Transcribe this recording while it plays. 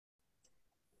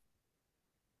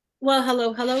Well,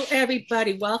 hello,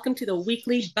 everybody. Welcome to the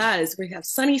weekly buzz. We have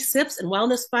sunny sips and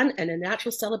wellness fun and a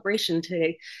natural celebration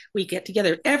today. We get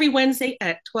together every Wednesday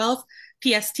at 12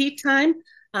 PST time,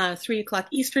 3 o'clock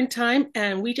Eastern time,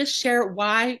 and we just share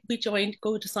why we joined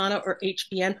GoToSana or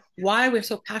HBN, why we're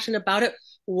so passionate about it,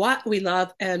 what we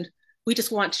love, and we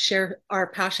just want to share our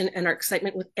passion and our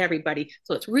excitement with everybody.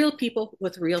 So it's real people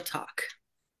with real talk.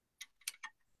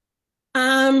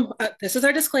 This is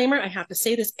our disclaimer. I have to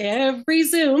say this every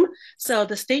Zoom. So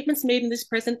the statements made in these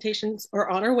presentations or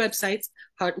on our websites,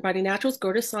 Heart and Body Naturals,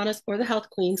 Gordosanas, or the Health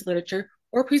Queens literature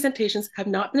or presentations have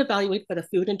not been evaluated by the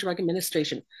Food and Drug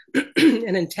Administration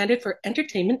and intended for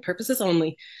entertainment purposes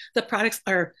only. The products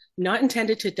are not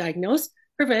intended to diagnose,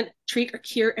 prevent, treat, or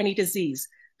cure any disease.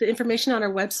 The information on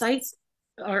our websites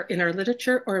or in our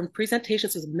literature or in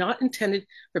presentations is not intended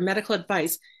for medical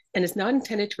advice and is not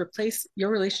intended to replace your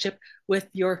relationship with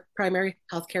your primary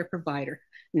healthcare provider.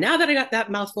 Now that I got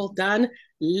that mouthful done,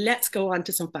 let's go on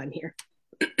to some fun here.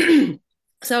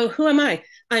 So, who am I?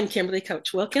 I'm Kimberly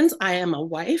Couch Wilkins. I am a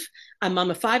wife. I'm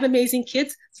mom of 5 amazing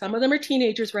kids. Some of them are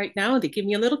teenagers right now. They give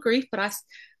me a little grief, but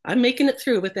I'm making it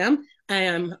through with them. I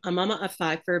am a mama of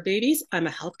 5 fur babies. I'm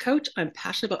a health coach. I'm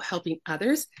passionate about helping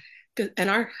others, and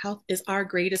our health is our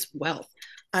greatest wealth.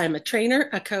 I'm a trainer,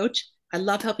 a coach. I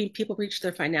love helping people reach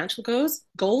their financial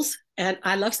goals, and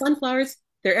I love sunflowers.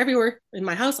 They're everywhere in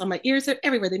my house, on my ears, they're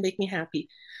everywhere. They make me happy.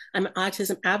 I'm an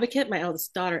autism advocate. My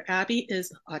eldest daughter, Abby, is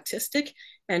autistic,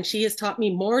 and she has taught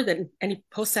me more than any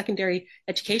post secondary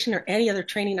education or any other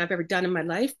training I've ever done in my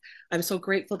life. I'm so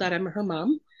grateful that I'm her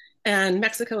mom. And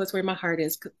Mexico is where my heart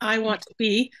is because I want to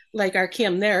be like our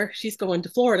Kim there. She's going to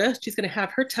Florida. She's going to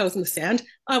have her toes in the sand.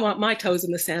 I want my toes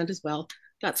in the sand as well.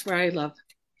 That's where I love.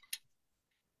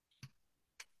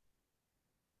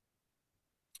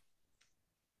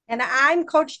 And I'm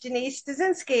Coach Denise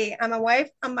Stasinski. I'm a wife,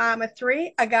 a mom of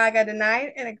 3, a gaga to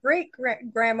 9, and a great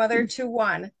grandmother to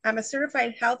 1. I'm a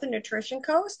certified health and nutrition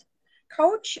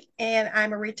coach, and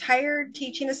I'm a retired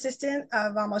teaching assistant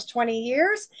of almost 20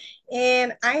 years.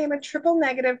 And I am a triple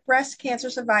negative breast cancer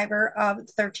survivor of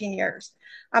 13 years.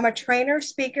 I'm a trainer,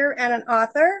 speaker, and an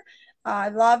author. I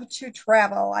love to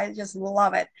travel. I just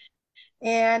love it.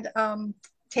 And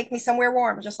take me somewhere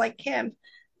warm, just like Kim.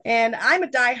 And I'm a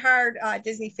diehard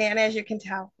Disney fan, as you can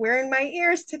tell. Wearing my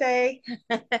ears today.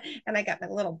 And I got my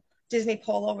little Disney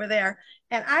pole over there.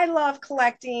 And I love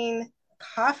collecting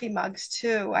coffee mugs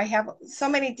too. I have so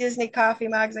many Disney coffee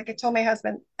mugs. I could tell my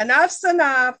husband, enough's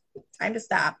enough. Time to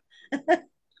stop.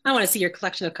 I want to see your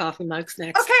collection of coffee mugs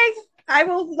next. Okay, I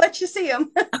will let you see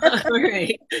them. All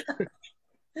right.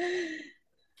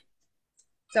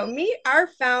 So meet our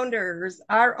founders.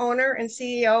 Our owner and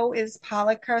CEO is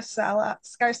Paula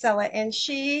Scarcella, and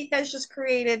she has just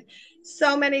created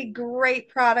so many great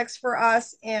products for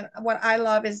us. And what I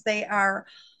love is they are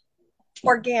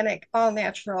organic, all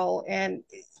natural, and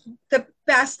the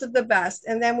best of the best.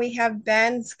 And then we have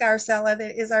Ben Scarcella,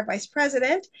 that is our vice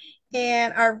president,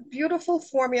 and our beautiful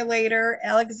formulator,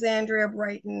 Alexandria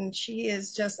Brighton. She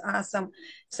is just awesome.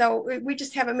 So we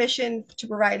just have a mission to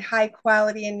provide high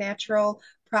quality and natural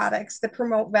products that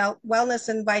promote wellness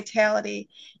and vitality.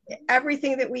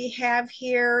 Everything that we have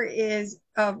here is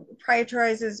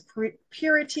prioritizes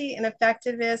purity and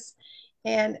effectiveness.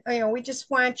 And we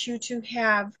just want you to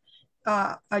have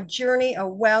a journey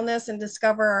of wellness and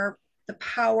discover the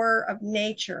power of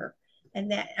nature,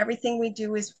 and that everything we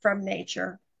do is from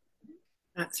nature.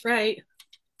 That's right.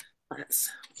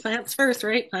 Plants first,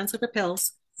 right? Plants over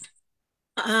pills.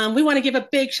 We want to give a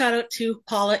big shout out to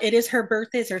Paula. It is her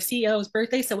birthday, it's our CEO's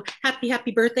birthday. So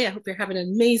happy birthday. I hope you're having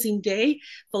an amazing day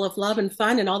full of love and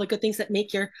fun and all the good things that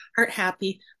make your heart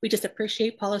happy. We just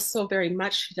appreciate Paula so very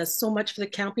much. She does so much for the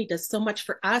company, does so much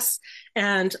for us.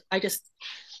 And I just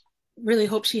really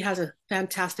hope she has a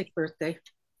fantastic birthday.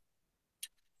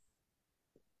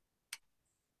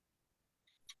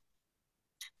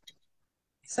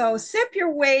 So sip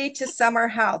your way to summer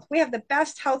health. We have the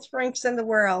best health drinks in the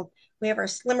world. We have our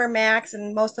Slimmer Max,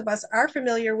 and most of us are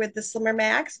familiar with the Slimmer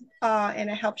Max,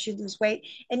 and it helps you lose weight.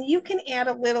 And you can add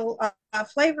a little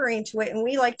flavoring to it, and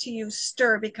we like to use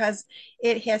Stir because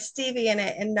it has stevia in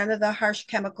it and none of the harsh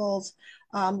chemicals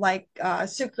like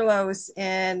sucralose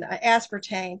and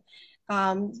aspartame.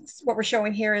 What we're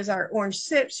showing here is our orange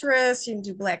citrus. You can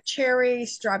do black cherry,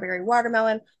 strawberry,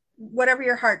 watermelon, whatever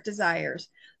your heart desires.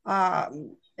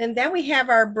 And then we have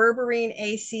our berberine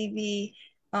ACV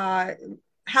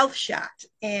health shot,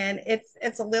 and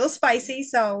it's a little spicy,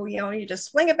 so you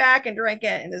just swing it back and drink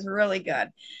it, and it's really good.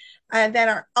 And then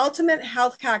our ultimate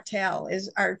health cocktail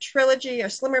is our trilogy, our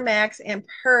Slimmer Max and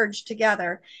Purge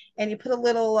together. And you put a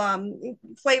little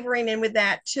flavoring in with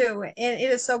that too. And it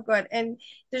is so good. And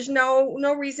there's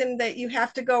no reason that you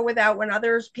have to go without when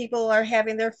others people are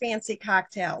having their fancy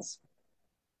cocktails.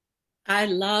 I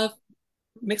love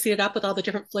mixing it up with all the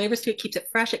different flavors too. It keeps it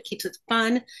fresh, it keeps it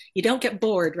fun. You don't get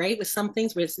bored, right? With some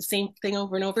things where it's the same thing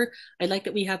over and over. I like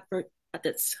that we have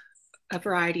that's a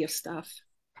variety of stuff.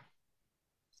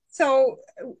 So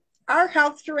our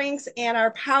health drinks and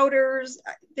our powders,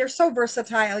 they're so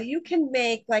versatile. You can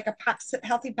make like a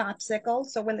healthy popsicle.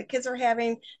 So when the kids are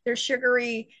having their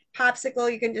sugary popsicle,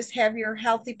 you can just have your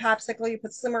healthy popsicle. You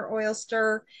put Slimmer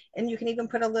Oyster, and you can even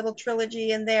put a little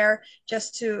trilogy in there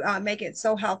just to make it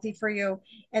so healthy for you.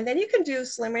 And then you can do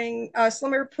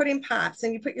slimmer pudding pops,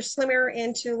 and you put your Slimmer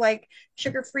into like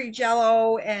sugar-free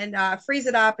Jello and freeze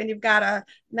it up, and you've got a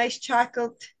nice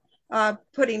chocolate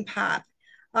pudding pop.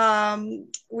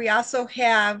 We also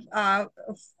have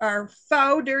our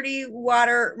faux dirty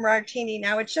water martini.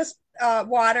 Now it's just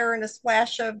water and a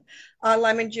splash of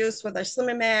lemon juice with a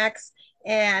Slim Max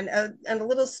and a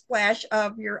little splash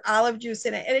of your olive juice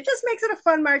in it. And it just makes it a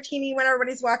fun martini when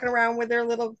everybody's walking around with their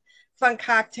little fun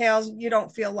cocktails. You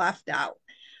don't feel left out.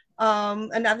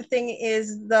 Another thing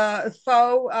is the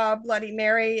faux Bloody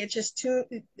Mary. It's just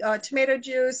tomato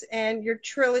juice and your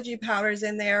trilogy powders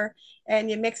in there, and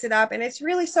you mix it up, and it's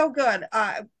really so good.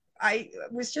 I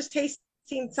was just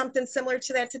tasting something similar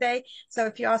to that today. So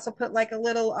if you also put like a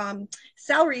little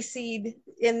celery seed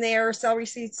in there, celery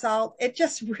seed salt, it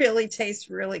just really tastes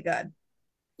really good.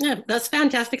 Yeah, that's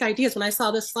fantastic ideas. When I saw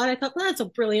this slide, I thought, well, that's a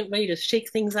brilliant way to shake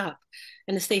things up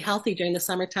and to stay healthy during the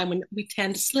summertime when we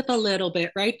tend to slip a little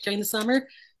bit, right? During the summer,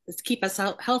 let's keep us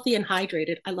healthy and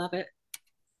hydrated. I love it.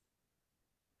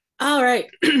 All right.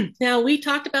 Now, we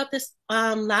talked about this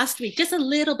last week, just a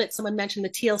little bit. Someone mentioned the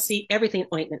TLC Everything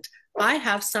ointment. I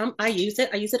have some. I use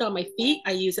it. I use it on my feet.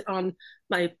 I use it on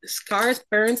my scars,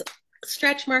 burns,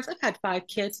 stretch marks. I've had 5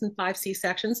 kids and 5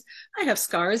 C-sections. I have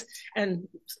scars and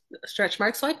stretch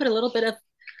marks. So I put a little bit of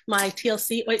my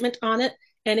TLC ointment on it,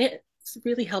 and it's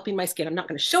really helping my skin. I'm not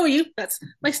going to show you. That's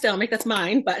my stomach. That's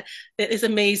mine, but it is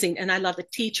amazing. And I love the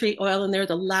tea tree oil in there,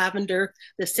 the lavender,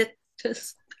 the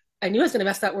citrus. I knew I was going to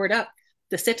mess that word up.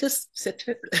 The citrus.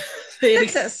 I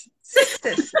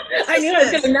knew I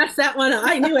was going to mess that one up.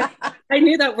 I knew it. I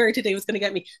knew that word today was going to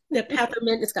get me. The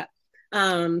peppermint. It's got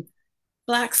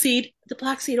flaxseed. The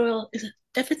flaxseed oil is,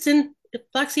 if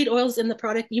flaxseed oil is in the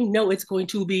product, you know it's going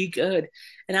to be good.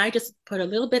 And I just put a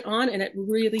little bit on, and it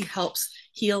really helps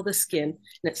heal the skin.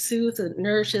 And it soothes and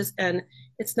nourishes. And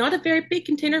it's not a very big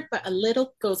container, but a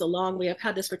little goes a long way. I've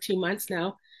had this for 2 months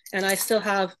now, and I still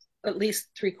have at least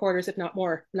 3/4, if not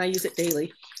more, and I use it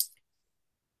daily.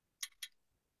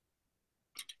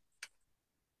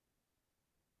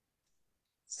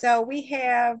 So we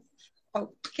have,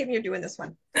 oh, Kim, you're doing this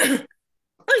one. Oh,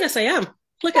 yes, I am.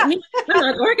 Look at me. I'm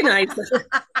not organized.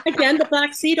 Again, the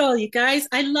black seed oil, you guys.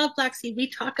 I love black seed. We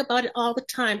talk about it all the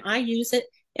time. I use it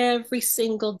every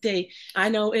single day. I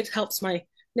know it helps my,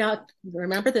 now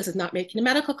remember, this is not making a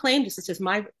medical claim. This is just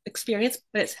my experience,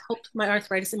 but it's helped my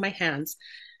arthritis in my hands.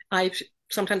 I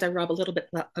sometimes I rub a little bit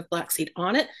of black seed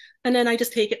on it, and then I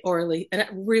just take it orally, and it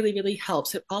really, really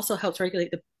helps. It also helps regulate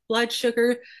the blood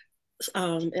sugar.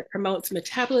 It promotes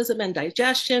metabolism and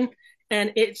digestion,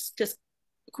 and it's just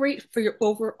great for your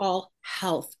overall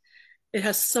health. It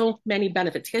has so many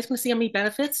benefits. You guys want to see how many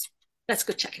benefits? Let's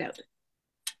go check it out.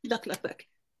 Look, look, look.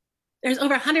 There's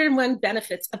over 101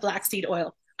 benefits of black seed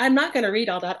oil. I'm not going to read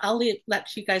all that. I'll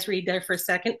let you guys read there for a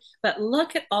second, but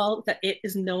look at all that it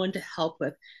is known to help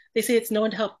with. They say it's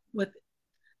known to help with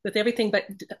everything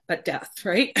but death,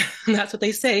 right? And that's what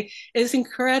they say. It's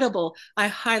incredible. I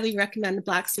highly recommend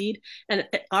black seed, and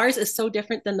ours is so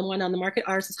different than the one on the market.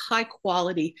 Ours is high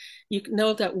quality. You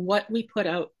know that what we put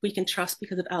out, we can trust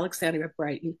because of Alexandria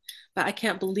Brighton. But I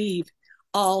can't believe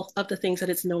all of the things that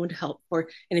it's known to help for.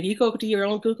 And if you go to your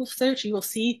own Google search, you will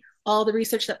see all the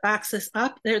research that backs this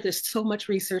up. There's so much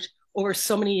research over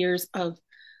so many years of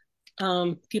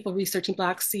people researching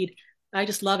black seed. I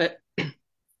just love it.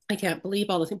 I can't believe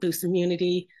all the things, boosts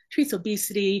immunity, treats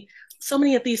obesity, so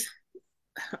many of these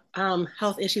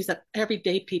health issues that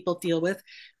everyday people deal with.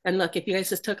 And look, if you guys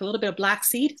just took a little bit of black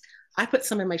seed, I put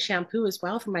some in my shampoo as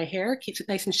well for my hair, keeps it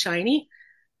nice and shiny.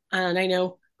 And I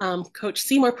know Coach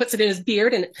Seymour puts it in his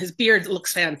beard, and his beard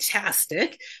looks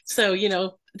fantastic. So, you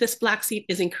know, this black seed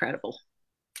is incredible.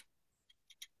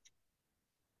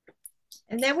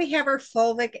 And then we have our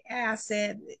fulvic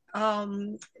acid.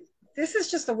 This is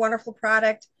just a wonderful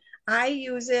product. I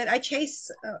use it. I chase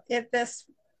this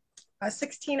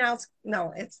 16 ounce,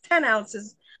 no, it's 10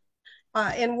 ounces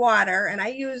in water, and I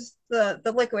use the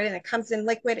liquid, and it comes in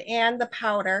liquid and the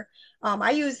powder.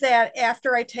 I use that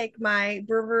after I take my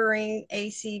berberine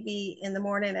ACV in the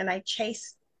morning, and I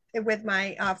chase it with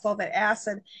my fulvic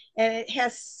acid, and it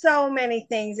has so many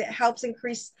things. It helps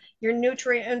increase your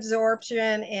nutrient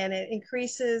absorption, and it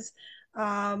increases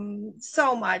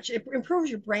so much. It improves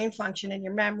your brain function and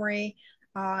your memory,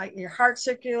 your heart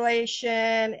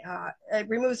circulation. It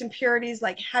removes impurities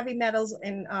like heavy metals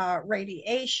and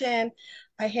radiation.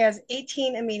 It has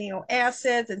 18 amino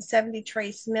acids and 70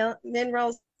 trace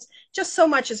minerals. Just so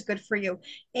much is good for you.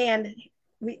 And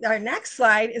our next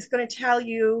slide is going to tell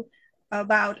you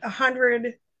about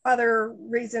 100 other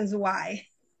reasons why.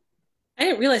 I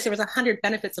didn't realize there was 100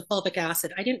 benefits of fulvic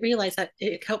acid. I didn't realize that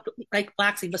it helped like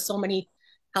Black Seed with so many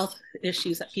health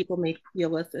issues that people may deal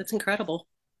with. It's incredible.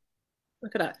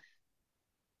 Look at that.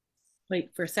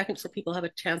 Wait for a second so people have a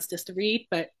chance just to read.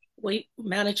 But weight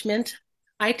management,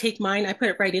 I take mine, I put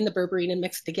it right in the berberine and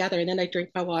mix it together, and then I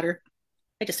drink my water.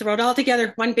 I just throw it all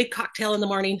together, one big cocktail in the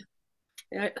morning.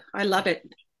 I love it.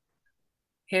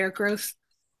 Hair growth.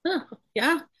 Oh,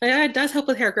 yeah, it does help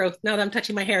with hair growth now that I'm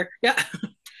touching my hair. Yeah,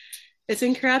 it's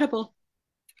incredible.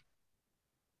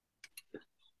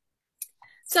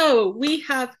 So we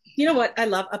have, you know what I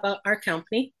love about our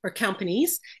company or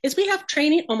companies is we have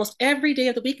training almost every day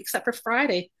of the week except for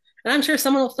Friday. And I'm sure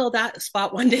someone will fill that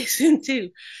spot one day soon too.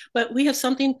 But we have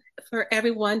something for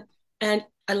everyone. And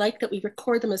I like that we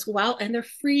record them as well. And they're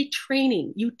free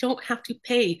training. You don't have to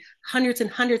pay hundreds and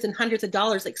hundreds and hundreds of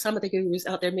dollars like some of the gurus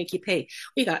out there make you pay.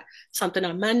 We got something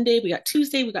on Monday, we got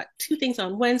Tuesday, we got 2 things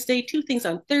on Wednesday, 2 things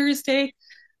on Thursday.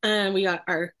 And we got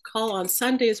our call on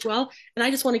Sunday as well. And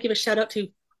I just want to give a shout out to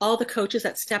all the coaches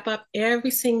that step up every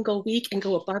single week and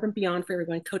go above and beyond for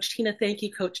everyone. Coach Tina, thank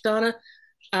you. Coach Donna,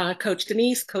 Coach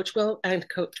Denise, Coach Will, and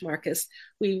Coach Marcus.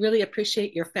 We really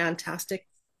appreciate your fantastic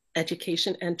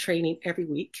education and training every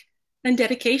week and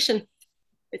dedication.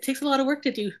 It takes a lot of work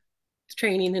to do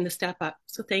training and to step up.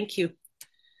 So thank you.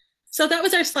 So that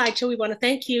was our slideshow. We want to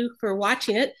thank you for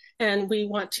watching it. And we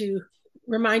want to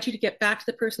remind you to get back to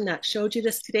the person that showed you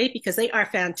this today because they are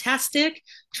fantastic.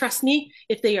 Trust me,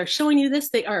 if they are showing you this,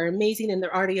 they are amazing and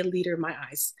they're already a leader in my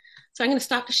eyes. So I'm going to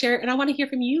stop to share and I want to hear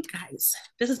from you guys.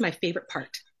 This is my favorite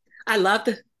part. I love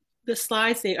the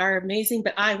slides. They are amazing,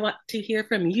 but I want to hear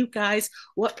from you guys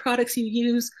what products you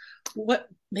use, what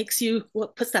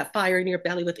puts that fire in your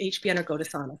belly with HBN or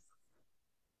Gotesana.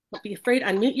 Don't be afraid.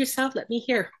 Unmute yourself. Let me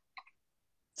hear.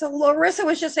 So Larissa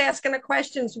was just asking the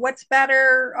questions. What's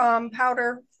better,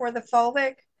 powder for the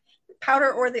fulvic,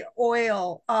 powder or the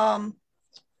oil?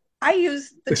 I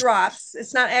use the drops.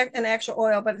 It's not an actual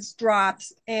oil, but it's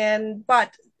drops.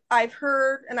 But I've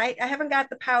heard, and I haven't got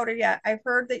the powder yet. I've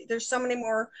heard that there's so many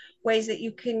more ways that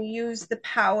you can use the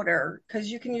powder because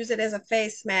you can use it as a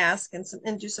face mask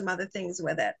and do some other things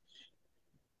with it.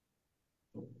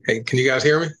 Hey, can you guys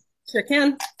hear me? Sure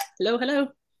can. Hello, hello.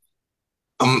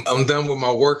 I'm done with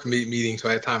my work meeting, so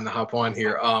I had time to hop on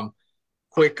here.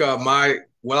 Quick,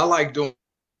 what I like doing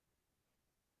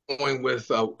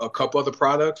with a couple other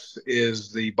products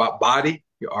is the body,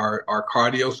 our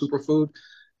cardio superfood.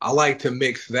 I like to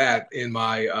mix that in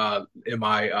my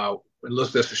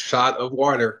unless there's a shot of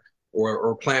water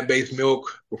or plant-based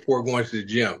milk before going to the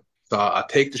gym. So I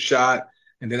take the shot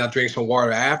and then I drink some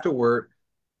water afterward.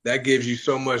 That gives you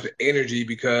so much energy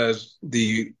because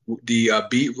the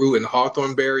beetroot and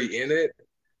hawthorn berry in it,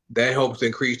 that helps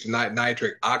increase the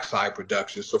nitric oxide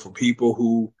production. So for people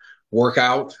who work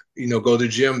out, go to the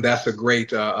gym, that's a great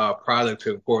product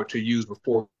to use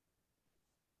before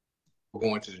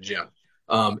going to the gym.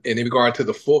 And in regard to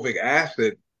the fulvic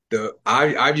acid,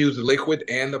 I've used the liquid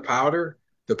and the powder.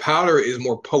 The powder is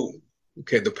more potent.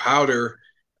 Okay, the powder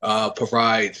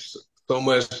provides so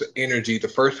much energy. The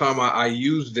first time I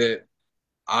used it,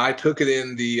 I took it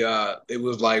it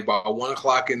was like about 1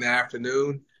 o'clock in the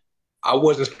afternoon. I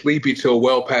wasn't sleepy till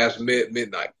well past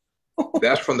midnight.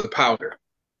 That's from the powder.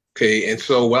 Okay. And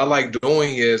so what I like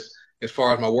doing is, as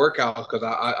far as my workouts, because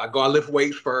I lift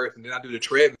weights first and then I do the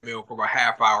treadmill for about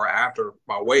half hour after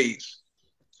my weights.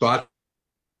 So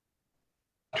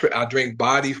I drink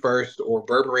body first or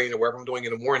berberine or whatever I'm doing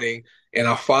in the morning, and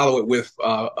I follow it with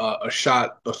a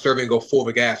serving of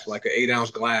fulvic acid, like an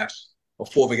 8-ounce glass of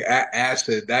fulvic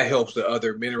acid. That helps the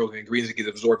other minerals and ingredients get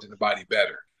absorbed in the body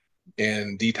better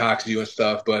and detox you and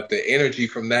stuff. But the energy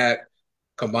from that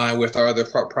combined with our other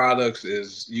products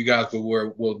is you guys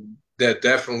will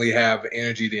definitely have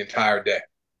energy the entire day.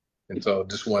 And so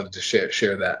just wanted to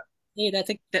share that. Hey,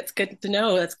 that's good to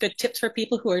know. That's good tips for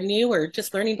people who are new or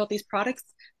just learning about these products.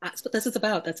 That's what this is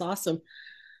about. That's awesome.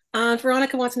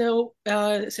 Veronica wants to know,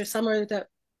 is there somewhere that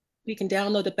we can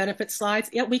download the benefit slides.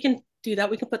 Yeah, we can do that.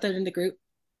 We can put that in the group.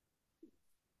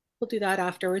 We'll do that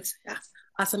afterwards. Yeah,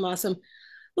 awesome, awesome.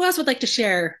 Who else would like to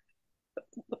share?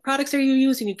 What products are you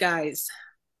using, you guys?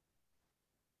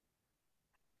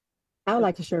 I would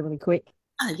like to share really quick.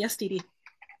 Yes, Dee Dee.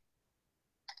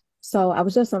 So I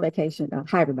was just on vacation.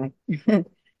 Hi, everybody.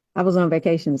 I was on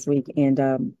vacation this week and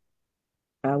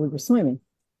we were swimming.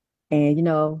 And,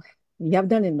 you haven't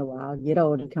done it in a while. You get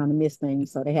older, you kind of miss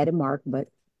things. So they had it marked, but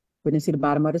we didn't see the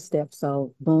bottom of the step.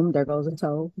 So boom, there goes a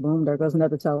toe. Boom, there goes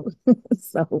another toe.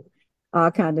 So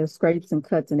all kind of scrapes and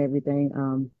cuts and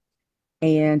everything.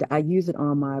 And I use it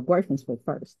on my boyfriend's foot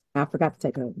first. I forgot to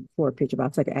take a before picture, but I'll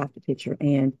take an after picture.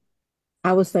 And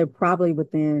I would say probably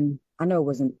within, I know it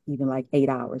wasn't even like 8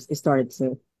 hours. It started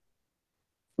to,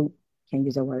 oop, can't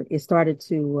use that word. It started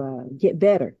to get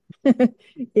better.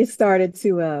 It started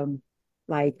to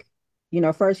like,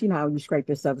 first, how you scrape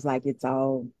yourself, it's like it's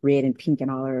all red and pink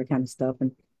and all that kind of stuff.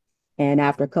 And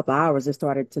after a couple of hours, it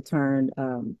started to turn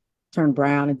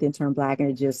brown and then turn black.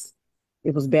 And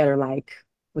it was better like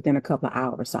within a couple of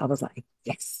hours. So I was like,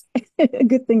 yes,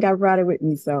 good thing I brought it with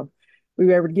me. So we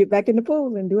were able to get back in the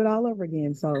pool and do it all over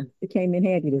again. So it came in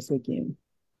handy this weekend,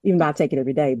 even though I take it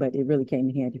every day, but it really came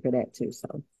in handy for that too.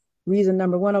 So reason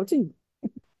number 102.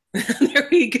 There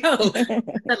we go.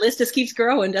 That list just keeps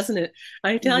growing, doesn't it?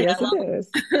 I tell you, Yes, it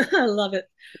does. I love it.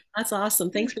 That's awesome.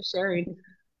 Thanks for sharing.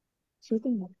 Sure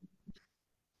thing.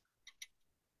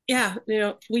 Yeah,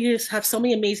 we just have so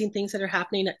many amazing things that are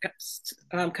happening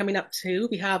coming up too.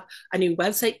 We have a new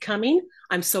website coming.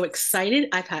 I'm so excited.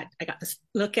 I got to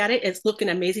look at it. It's looking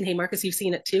amazing. Hey, Marcus, you've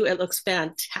seen it too. It looks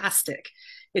fantastic.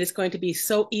 It is going to be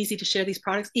so easy to share these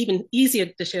products, even easier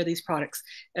to share these products.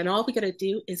 And all we got to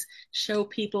do is show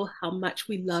people how much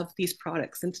we love these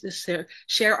products and to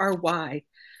share our why.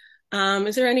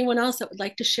 Is there anyone else that would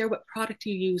like to share what product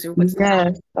you use or what's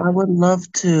Yes, I would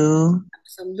love to.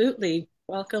 absolutely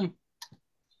welcome?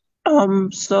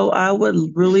 So I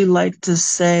would really like to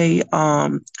say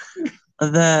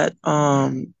that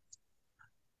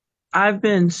I've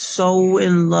been so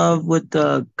in love with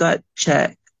the gut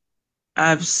check.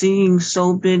 I've seen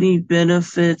so many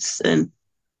benefits and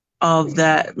of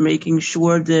that, making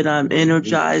sure that I'm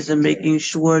energized and making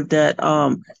sure that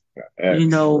my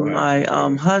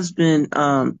husband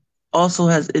also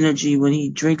has energy when he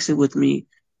drinks it with me.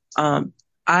 Um,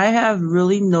 I have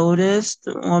really noticed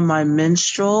on my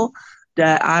menstrual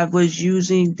that I was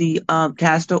using the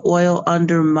castor oil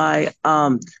under my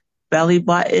belly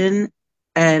button,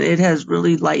 and it has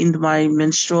really lightened my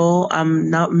menstrual. I'm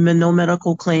not no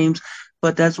medical claims,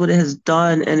 but that's what it has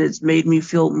done, and it's made me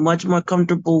feel much more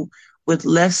comfortable with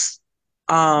less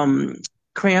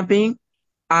cramping.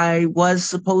 I was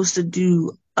supposed to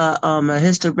do a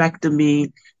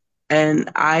hysterectomy, and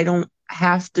I don't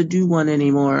have to do one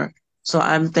anymore. So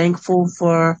I'm thankful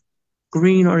for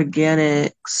green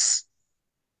organics.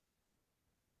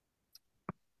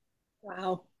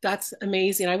 Wow, that's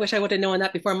amazing. I wish I would have known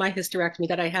that before my hysterectomy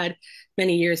that I had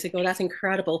many years ago. That's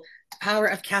incredible. The power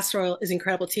of castor oil is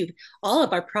incredible too. All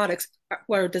of our products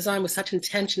were designed with such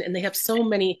intention and they have so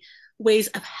many ways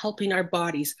of helping our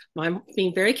bodies. I'm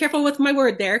being very careful with my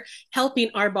word there,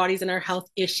 helping our bodies and our health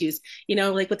issues.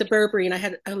 Like with the berberine, I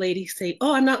had a lady say,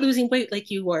 "Oh, I'm not losing weight like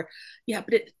you were." Yeah,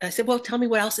 but I said, "Well, tell me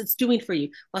what else it's doing for you."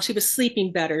 Well, she was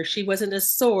sleeping better. She wasn't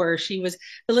as sore. The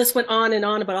list went on and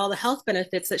on about all the health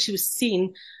benefits that she was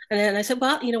seeing. And then I said,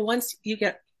 "Well, once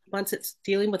it's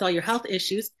dealing with all your health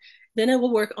issues, then it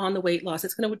will work on the weight loss.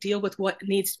 It's going to deal with what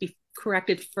needs to be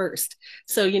corrected first."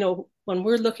 So, when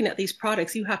we're looking at these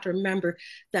products, you have to remember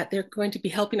that they're going to be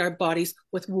helping our bodies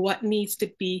with what needs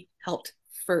to be helped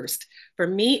first. For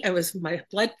me, it was my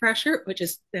blood pressure, which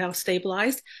is now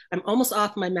stabilized. I'm almost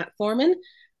off my metformin.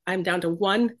 I'm down to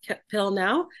one pill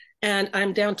now, and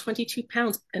I'm down 22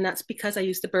 pounds. And that's because I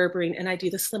use the berberine and I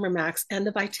do the Slimmer Max and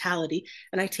the Vitality,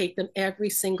 and I take them every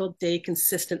single day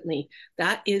consistently.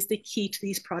 That is the key to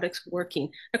these products working.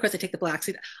 Of course, I take the black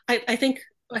seed. I think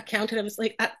I counted, I was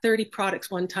like at 30 products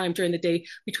one time during the day,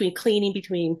 between cleaning,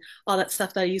 between all that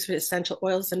stuff that I use for essential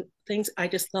oils and things. I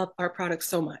just love our products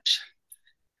so much.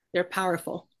 They're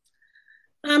powerful.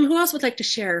 Who else would like to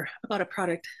share about a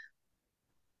product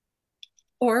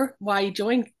or why you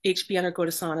joined HBN or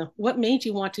Gotasana? What made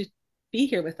you want to be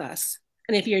here with us?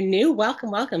 And if you're new,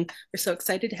 welcome, welcome. We're so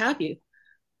excited to have you.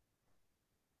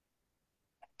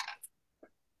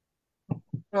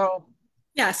 Well,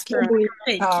 Yes,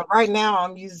 right now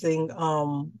I'm using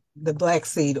the black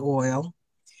seed oil.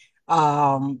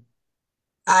 Um,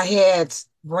 I had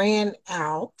ran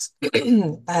out.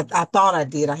 I thought I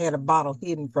did. I had a bottle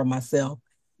hidden from myself,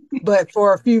 but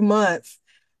for a few months,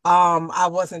 I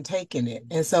wasn't taking it.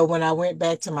 And so when I went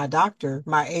back to my doctor,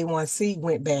 my A1C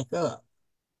went back up.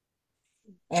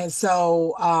 And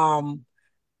so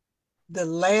the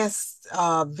last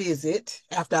visit,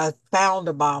 after I found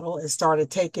the bottle and started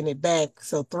taking it back,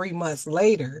 so 3 months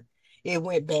later, it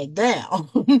went back down.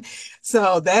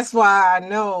 So that's why I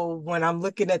know when I'm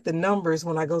looking at the numbers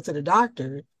when I go to the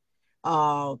doctor,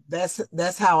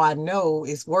 that's how I know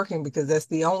it's working, because that's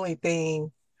the only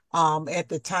thing at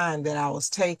the time that I was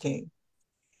taking.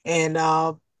 And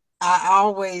I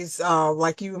always,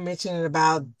 like you were mentioning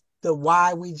about the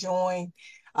why we joined,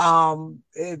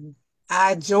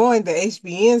 I joined the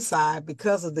HBN side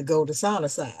because of the Go to Sauna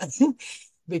side,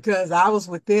 because I was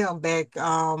with them back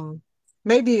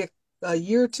maybe a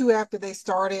year or two after they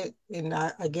started, in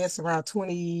I guess around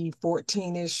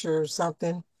 2014-ish or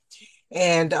something.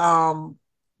 And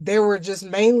there were just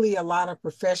mainly a lot of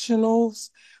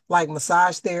professionals like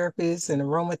massage therapists and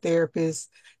aromatherapists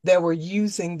that were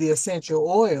using the essential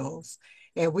oils,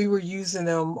 and we were using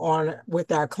them on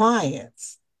with our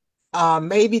clients.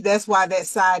 Maybe that's why that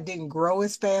side didn't grow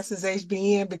as fast as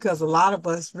HBN, because a lot of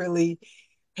us really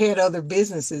had other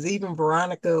businesses. Even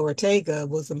Veronica Ortega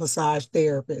was a massage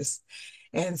therapist.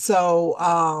 And so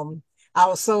I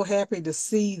was so happy to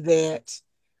see that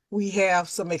we have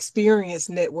some experienced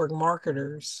network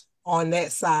marketers on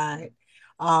that side,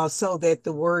 so that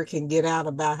the word can get out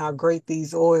about how great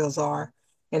these oils are.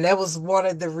 And that was one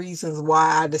of the reasons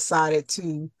why I decided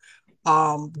to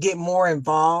get more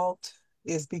involved,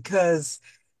 is because,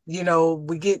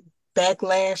 we get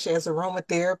backlash as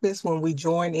aromatherapists when we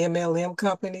join MLM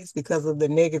companies because of the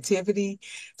negativity.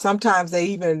 Sometimes they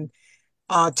even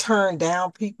turn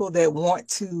down people that want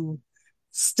to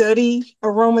study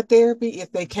aromatherapy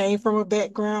if they came from a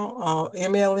background,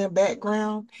 MLM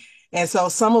background. And so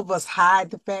some of us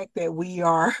hide the fact that we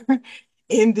are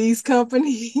in these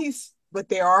companies, but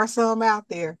there are some out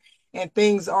there, and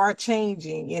things are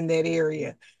changing in that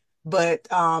area. But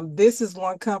this is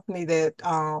one company that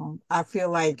I feel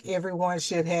like everyone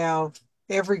should have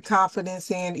every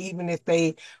confidence in, even if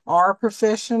they are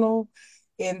professional,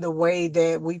 in the way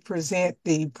that we present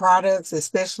the products,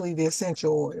 especially the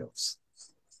essential oils.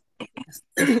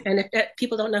 And if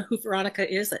people don't know who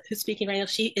Veronica is, who's speaking right now,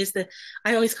 she is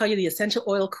I always call you the essential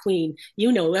oil queen.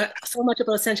 You know so much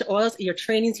about essential oils. Your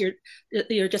trainings,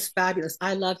 you're just fabulous.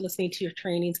 I love listening to your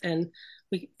trainings, and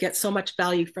we get so much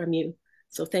value from you.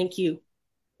 So thank you.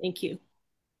 Thank you.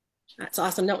 That's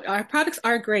awesome. No, our products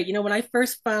are great. When I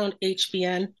first found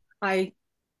HBN,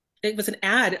 it was an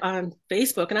ad on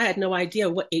Facebook, and I had no idea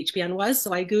what HBN was.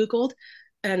 So I Googled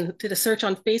and did a search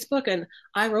on Facebook, and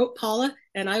I wrote Paula,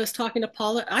 and I was talking to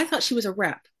Paula. I thought she was a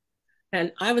rep,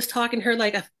 and I was talking to her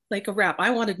like a rep.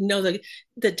 I wanted to know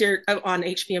the dirt on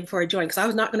HBN before I joined, because I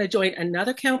was not going to join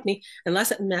another company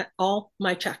unless it met all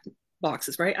my check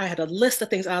boxes, right? I had a list of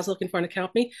things I was looking for in a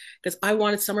company, because I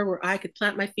wanted somewhere where I could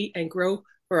plant my feet and grow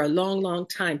for a long, long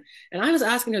time. And I was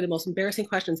asking her the most embarrassing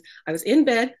questions. I was in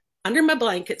bed under my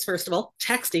blankets, first of all,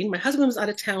 texting. My husband was out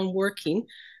of town working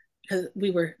because we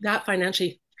were that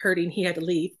financially hurting. He had to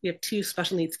leave. We have two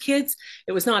special needs kids.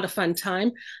 It was not a fun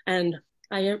time. And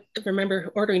I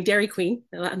remember ordering Dairy Queen.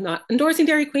 I'm not endorsing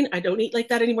Dairy Queen. I don't eat like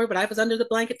that anymore, but I was under the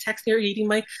blanket texting her, eating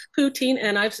my poutine,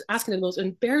 and I was asking her the most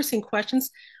embarrassing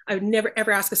questions. I would never,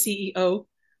 ever ask a CEO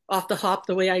off the hop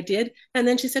the way I did. And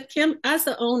then she said, Kim, as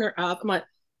the owner of, I'm like,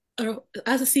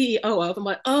 as a CEO of, I'm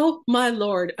like, oh my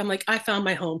Lord. I'm like, I found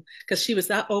my home, because she was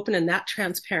that open and that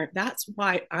transparent. That's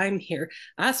why I'm here.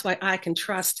 That's why I can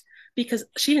trust, because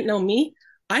she didn't know me.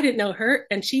 I didn't know her,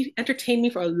 and she entertained me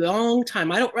for a long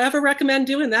time. I don't ever recommend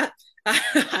doing that.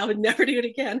 I would never do it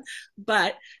again.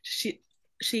 But she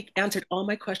answered all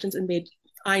my questions and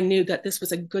I knew that this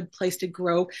was a good place to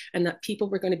grow, and that people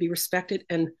were going to be respected,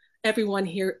 and everyone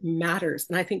here matters.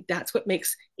 And I think that's what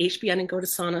makes HBN and Go to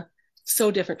Sauna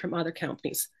so different from other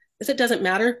companies, is it doesn't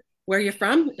matter where you're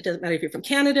from. It doesn't matter if you're from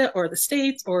Canada or the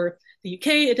States or the UK.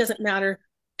 It doesn't matter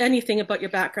anything about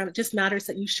your background. It just matters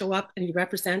that you show up and you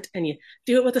represent, and you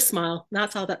do it with a smile.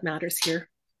 That's all that matters here.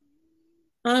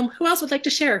 Who else would like to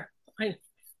share?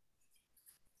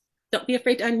 Don't be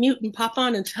afraid to unmute and pop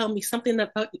on and tell me something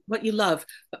about what you love,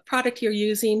 what product you're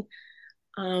using,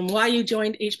 why you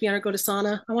joined HBN or Go to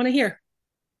Sauna. I want to hear.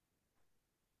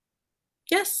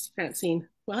 Yes, Francine.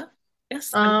 What?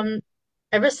 Yes.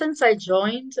 Ever since I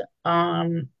joined, I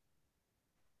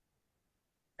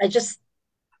just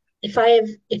if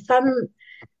I'm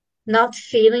not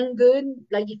feeling good,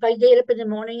 like if I get up in the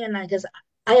morning and I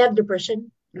have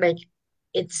depression, like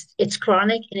it's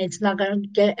chronic and it's not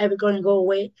gonna ever gonna go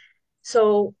away.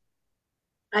 So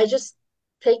I just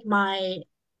take my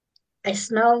I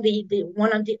smell the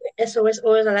one of the SOS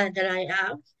oils that I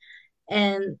have,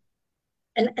 and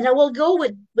and I will go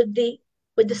with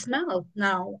the smell.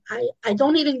 Now I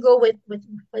don't even go with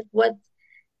what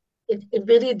it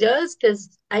really does,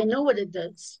 because I know what it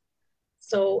does.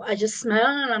 So I just smell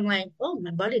and I'm like, oh,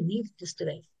 my body needs this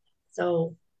today.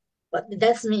 So, but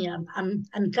that's me. I'm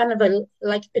kind of a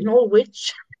like an old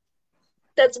witch.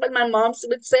 That's what my mom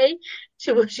would say.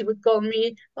 She would call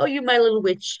me, oh, you my little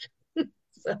witch.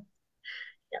 So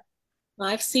yeah.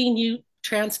 I've seen you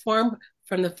transform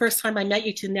from the first time I met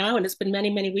you to now, and it's been many,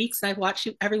 many weeks. I've watched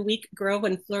you every week grow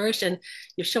and flourish, and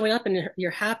you're showing up and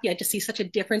you're happy. I just see such a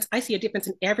difference. I see a difference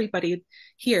in everybody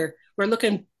here. We're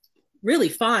looking really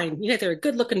fine. You guys are a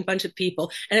good looking bunch of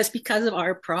people. And it's because of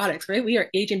our products, right? We are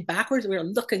aging backwards. We're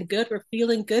looking good. We're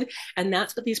feeling good. And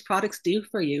that's what these products do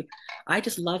for you. I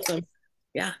just love them.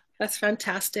 Yeah, that's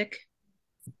fantastic.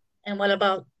 And what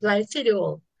about black seed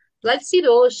oil? Black seed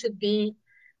oil should be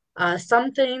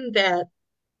something that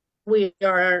we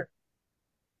are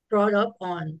brought up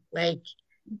on. Like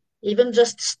even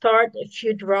just start a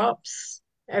few drops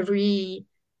every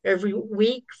every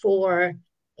week for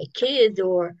a kid,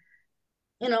 or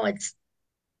it's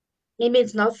maybe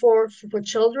it's not for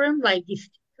children. Like if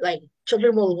like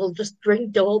children will just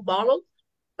drink the whole bottle,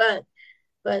 but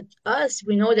us,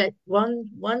 we know that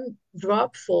one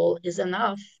drop full is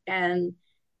enough. And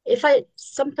if I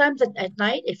sometimes at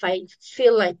night, if I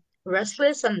feel like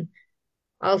restless, and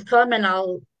I'll come and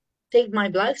I'll take my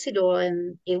black seed oil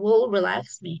and it will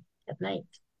relax me at night.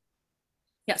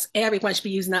 Yes, everyone should be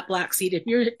using that black seed. If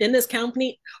you're in this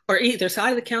company or either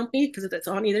side of the company, because it's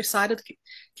on either side of the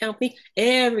company,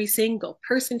 every single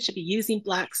person should be using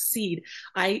black seed.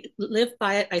 I live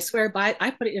by it. I swear by it.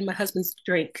 I put it in my husband's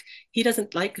drink. He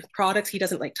doesn't like products. He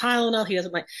doesn't like Tylenol. He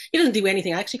doesn't do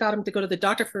anything. I actually got him to go to the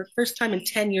doctor for the first time in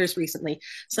 10 years recently.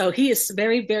 So he is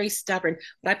very, very stubborn.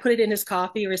 But I put it in his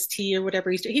coffee or his tea or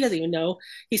whatever he's doing. He doesn't even know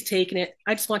he's taking it.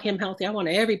 I just want him healthy. I want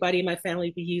everybody in my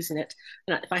family to be using it.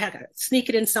 And if I had to sneak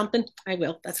it in something, I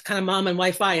will. That's kind of mom and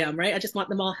wife I am, right? I just want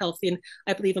them all healthy, and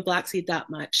I believe in black seed that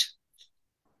much.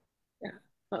 Yeah.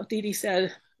 Well, Dee Dee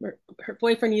said her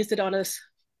boyfriend used it on us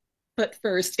foot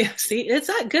first. See, it's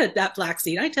that good, that black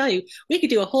seed. I tell you, we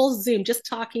could do a whole Zoom just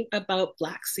talking about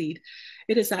black seed.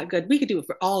 It is that good. We could do it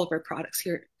for all of our products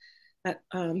here at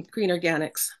Green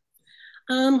Organics.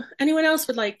 Anyone else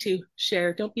would like to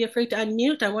share? Don't be afraid to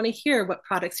unmute. I want to hear what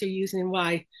products you're using and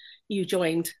why you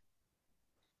joined.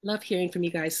 Love hearing from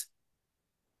you guys.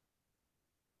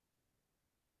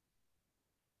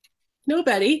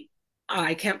 Nobody.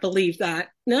 I can't believe that.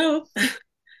 No.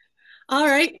 All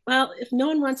right. Well, if no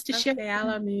one wants to share. Okay,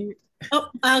 I'll unmute. Oh,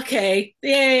 okay.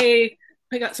 Yay.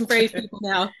 I got some brave people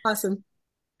now. Awesome.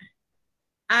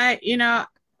 Every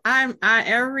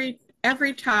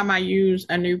time I use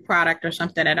a new product or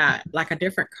something that I like, a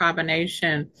different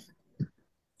combination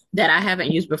that I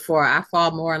haven't used before, I fall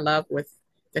more in love with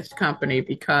this company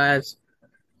because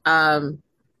I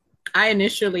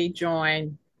initially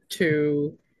joined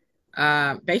to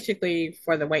basically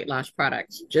for the weight loss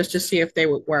products, just to see if they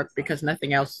would work because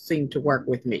nothing else seemed to work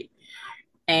with me.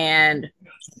 And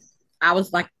I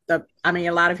was like, a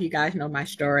lot of you guys know my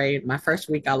story. My first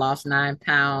week, I lost 9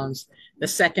 pounds. The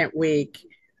second week,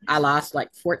 I lost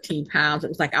like 14 pounds. It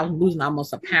was like I was losing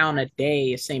almost a pound a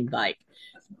day, it seemed like.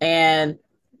 And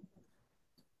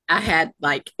I had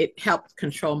it helped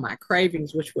control my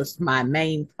cravings, which was my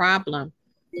main problem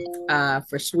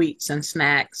for sweets and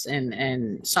snacks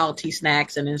and salty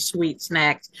snacks and then sweet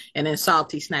snacks and then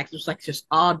salty snacks. It was like just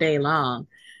all day long.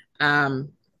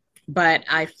 But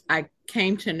I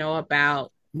came to know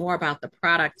more about the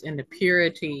product and the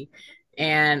purity.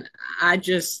 And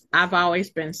I've always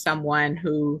been someone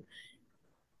who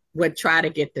would try to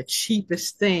get the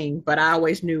cheapest thing, but I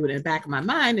always knew in the back of my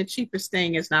mind, the cheapest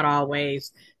thing is not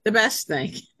always the best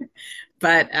thing.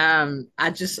 But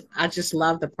I just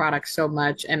love the product so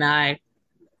much. And I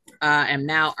am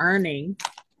now earning,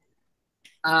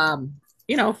 from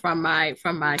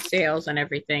my sales and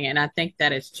everything. And I think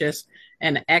that it's just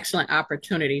an excellent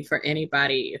opportunity for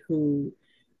anybody who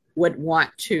would want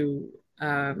to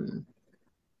earn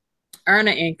an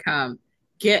income,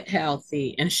 get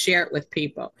healthy, and share it with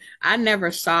people. I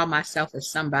never saw myself as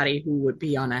somebody who would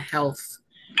be on a health,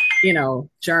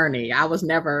 journey. I was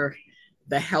never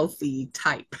the healthy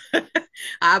type.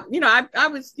 I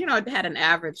was, I had an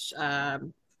average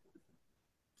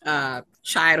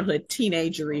childhood,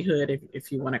 teenageryhood,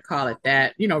 if you want to call it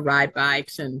that, ride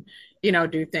bikes and,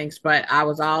 do things. But I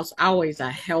was also always a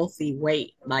healthy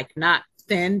weight, like not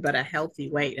thin, but a healthy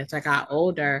weight. As I got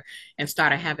older and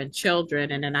started having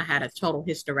children, and then I had a total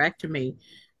hysterectomy,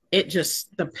 it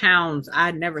just, the pounds,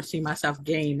 I'd never seen myself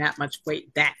gain that much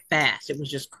weight that fast. It was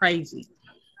just crazy.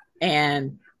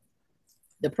 And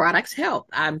the products help.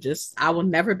 I will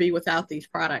never be without these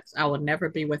products. I will never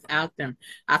be without them.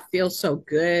 I feel so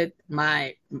good.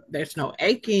 There's no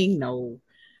aching,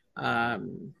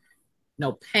 um,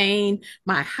 no pain.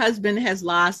 My husband has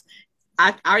lost,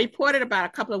 I reported about a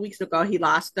couple of weeks ago, he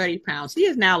lost 30 pounds. He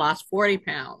has now lost 40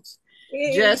 pounds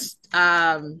Yay. just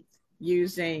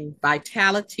using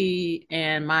Vitality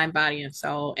and Mind, Body, and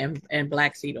Soul and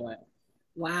Black Seed Oil.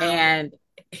 Wow. And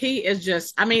he is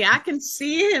just, I mean, I can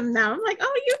see him now. I'm like,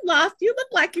 oh, you look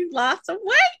like you lost some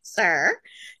weight, sir.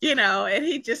 And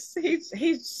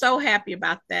he's so happy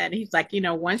about that. And he's like,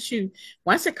 once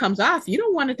it comes off, you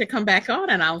don't want it to come back on.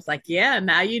 And I was like, yeah,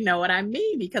 now you know what I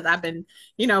mean, because I've been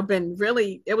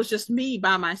really, it was just me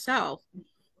by myself.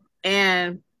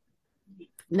 And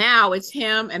now it's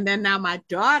him. And then now my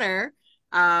daughter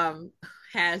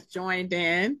has joined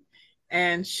in,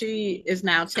 and she is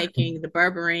now taking the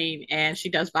berberine, and she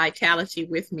does Vitality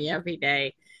with me every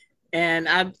day. And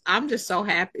I'm just so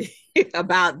happy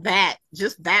about that,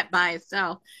 just that by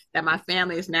itself, that my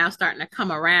family is now starting to come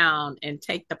around and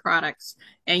take the products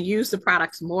and use the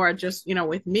products more, just,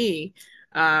 with me.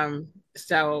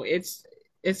 So it's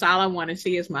all I want to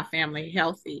see is my family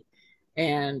healthy,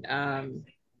 and,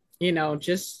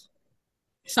 just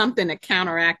something to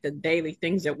counteract the daily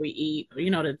things that we eat,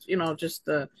 just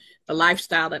the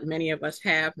lifestyle that many of us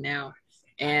have now.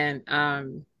 And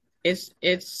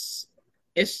it's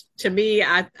to me,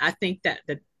 I think that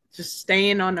just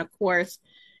staying on the course,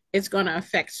 it's going to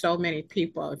affect so many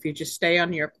people. If you just stay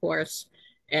on your course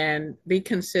and be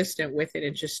consistent with it,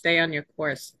 and just stay on your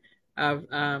course of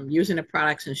using the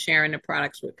products and sharing the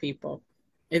products with people,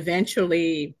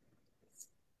 eventually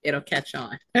it'll catch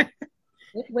on.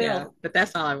 It will. Yeah, but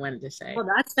that's all I wanted to say. Well,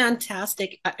 that's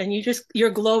fantastic. And you're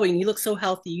glowing. You look so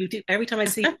healthy. You do, every time I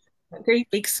see a great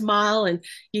big smile, and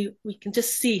we can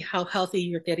just see how healthy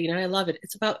you're getting. And I love it.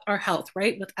 It's about our health,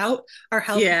 right? Without our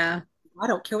health, Yeah, I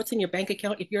don't care what's in your bank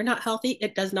account. If you're not healthy,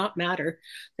 it does not matter.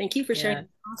 Thank you for sharing.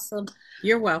 yeah. Awesome.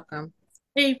 You're welcome.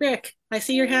 Hey, Rick, I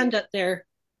see your hand up there.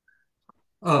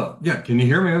 Yeah, can you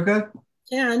hear me okay?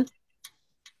 Jan.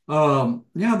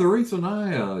 Yeah, the reason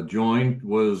I joined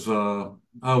was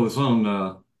I was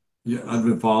on yeah, I've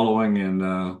been following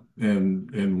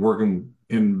and working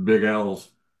in Big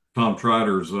Al's Tom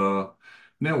Trider's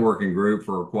networking group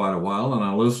for quite a while, and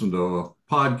I listened to a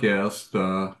podcast,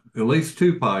 at least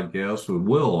two podcasts with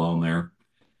Will on there,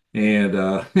 and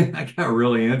I got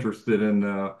really interested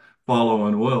in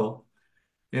following Will.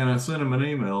 And I sent him an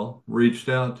email, reached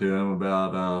out to him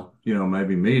about,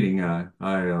 maybe meeting. I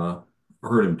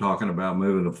heard him talking about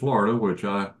moving to Florida, which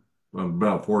I'm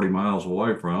about 40 miles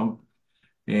away from.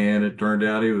 And it turned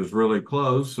out he was really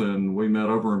close. And we met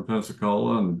over in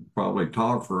Pensacola and probably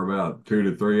talked for about 2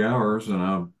 to 3 hours.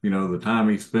 And the time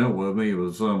he spent with me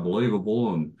was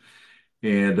unbelievable. And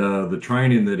the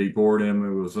training that he poured in me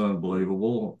was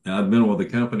unbelievable. I'd been with the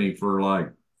company for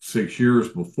like 6 years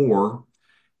before,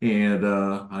 and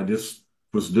I just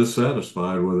was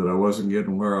dissatisfied with it. I wasn't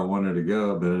getting where I wanted to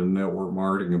go. I've been in network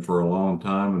marketing for a long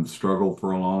time and struggled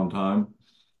for a long time.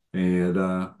 And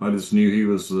I just knew he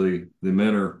was the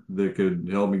mentor that could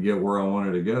help me get where I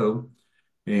wanted to go.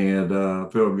 And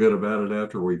felt good about it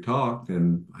after we talked,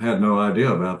 and had no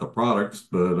idea about the products,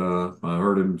 but I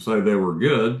heard him say they were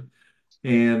good.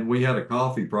 And we had a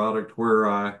coffee product where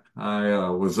I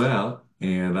was at,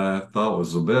 and I thought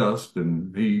was the best.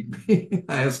 And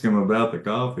I asked him about the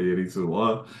coffee, and he said,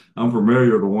 "Well, I'm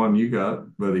familiar with the one you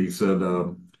got," but he said,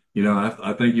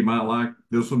 I think you might like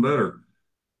this one better."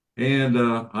 And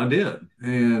I did,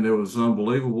 and it was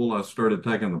unbelievable. I started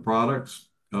taking the products.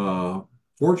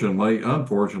 Unfortunately,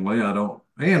 fortunately, I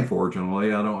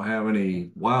don't have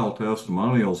any wild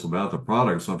testimonials about the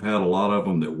products. I've had a lot of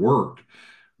them that worked,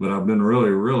 but I've been really,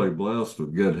 really blessed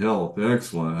with good health,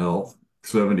 excellent health,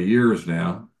 70 years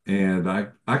now. And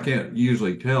I can't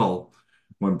usually tell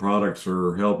when products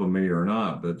are helping me or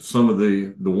not, but some of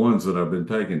the ones that I've been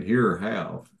taking here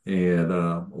have, and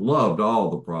loved all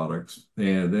the products.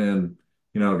 And then,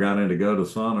 got into Go to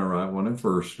Sauna right when it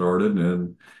first started,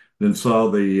 and then saw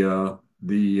the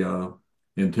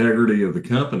integrity of the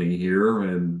company here,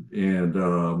 and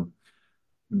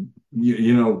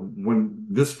when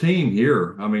this team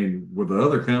here, I mean, with the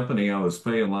other company, I was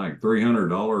paying like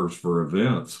 $300 for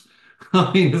events.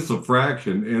 I mean, it's a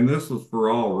fraction, and this was for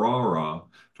all rah-rah.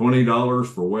 $20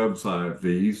 for website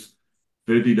fees,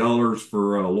 $50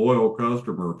 for a loyal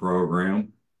customer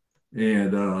program,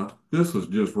 and this was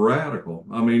just radical.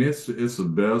 I mean, it's the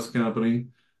best company,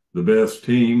 the best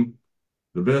team,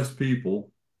 the best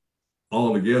people,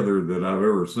 altogether that I've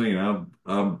ever seen. I've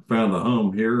found a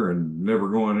home here and never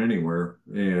going anywhere,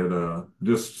 and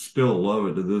just still love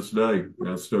it to this day.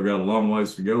 I still got a long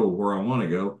ways to go where I want to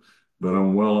go, but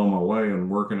I'm well on my way and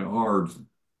working it hard.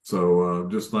 So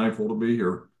just thankful to be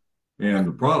here, and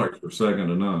the products are second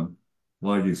to none.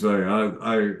 Like you say,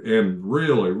 I am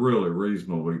really, really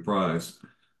reasonably priced,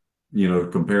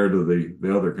 compared to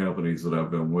the other companies that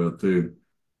I've been with too.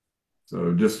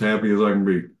 So just happy as I can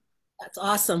be. That's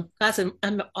awesome. That's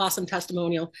an awesome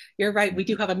testimonial. You're right. We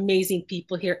do have amazing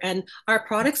people here, and our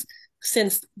products,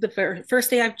 since the first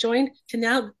day I've joined to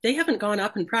now, they haven't gone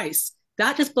up in price.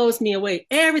 That just blows me away.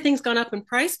 Everything's gone up in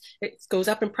price. It goes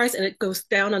up in price and it goes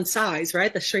down on size,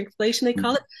 right? The shrinkflation they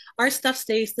call it. Our stuff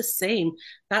stays the same.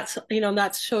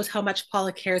 That shows how much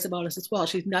Paula cares about us as well.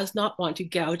 She does not want to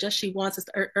gouge us. She wants us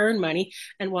to earn money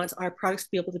and wants our products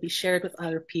to be able to be shared with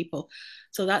other people.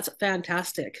 So that's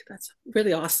fantastic. That's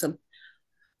really awesome.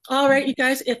 All right, you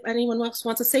guys, if anyone else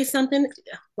wants to say something,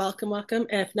 welcome, welcome.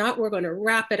 And if not, we're going to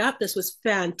wrap it up. This was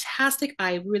fantastic.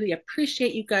 I really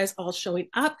appreciate you guys all showing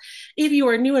up. If you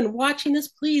are new and watching this,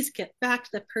 please get back to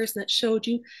the person that showed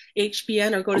you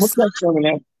HBN or go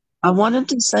to... I wanted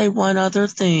to say one other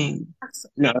thing.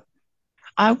 No.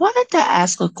 I wanted to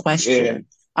ask a question. Yeah.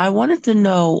 I wanted to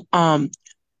know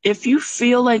if you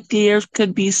feel like there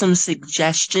could be some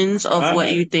suggestions of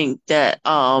what you think that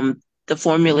the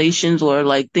formulations or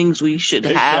like things we should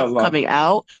have coming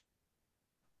out.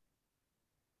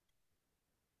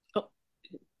 Oh.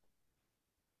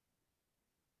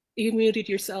 You muted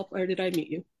yourself, or did I mute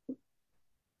you?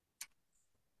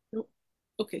 Nope.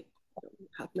 Okay.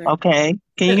 Okay.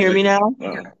 Can you hear me now?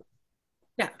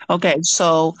 Yeah. Okay.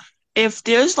 So if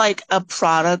there's like a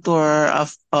product or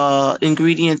a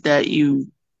ingredient that you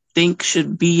think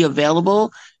should be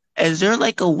available, is there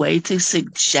like a way to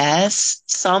suggest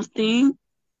something?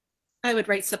 I would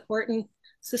write support and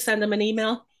to send them an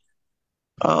email.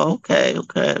 Oh, okay.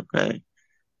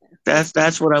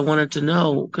 That's what I wanted to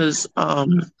know, because I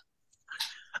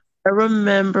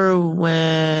remember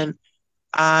when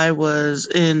I was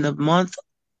in the month,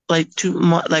 like a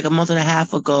month and a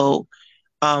half ago,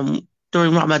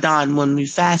 during Ramadan when we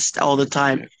fast all the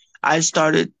time, I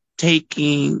started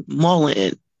taking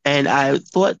mullein, and I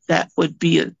thought that would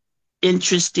be an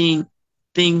interesting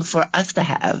thing for us to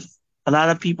have. A lot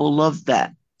of people love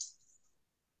that.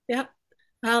 Yep.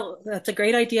 Well, that's a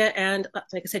great idea. And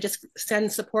like I said, just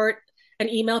send support an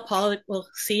email. Paula will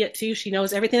see it too. She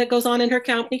knows everything that goes on in her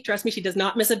company. Trust me, she does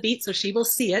not miss a beat, so she will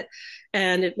see it.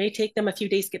 And it may take them a few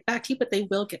days to get back to you, but they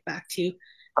will get back to you.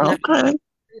 Okay. Great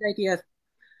idea.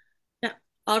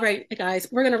 All right, guys,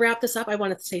 we're going to wrap this up. I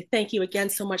wanted to say thank you again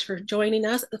so much for joining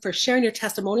us, for sharing your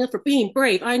testimonial, for being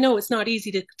brave. I know it's not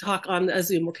easy to talk on a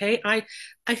Zoom, okay? I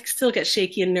still get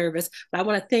shaky and nervous, but I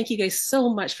want to thank you guys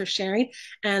so much for sharing.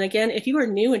 And again, if you are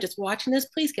new and just watching this,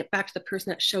 please get back to the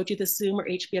person that showed you the Zoom or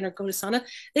HBN or GoToSana.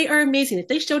 They are amazing. If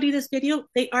they showed you this video,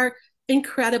 they are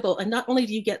incredible. And not only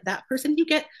do you get that person, you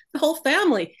get the whole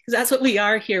family, because that's what we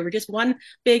are here. We're just one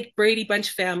big Brady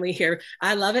Bunch family here.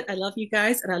 I love it. I love you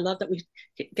guys. And I love that we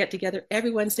get together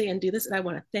every Wednesday and do this. And I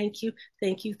want to thank you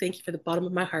for the bottom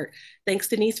of my heart. Thanks,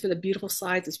 Denise, for the beautiful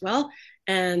slides as well.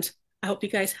 And I hope you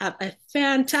guys have a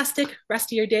fantastic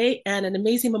rest of your day and an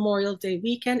amazing Memorial Day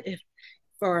weekend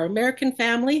for our American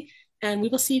family. And we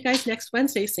will see you guys next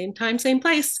Wednesday, same time, same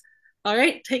place. All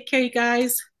right. Take care, you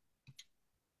guys.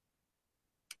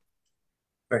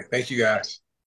 Thank you, guys.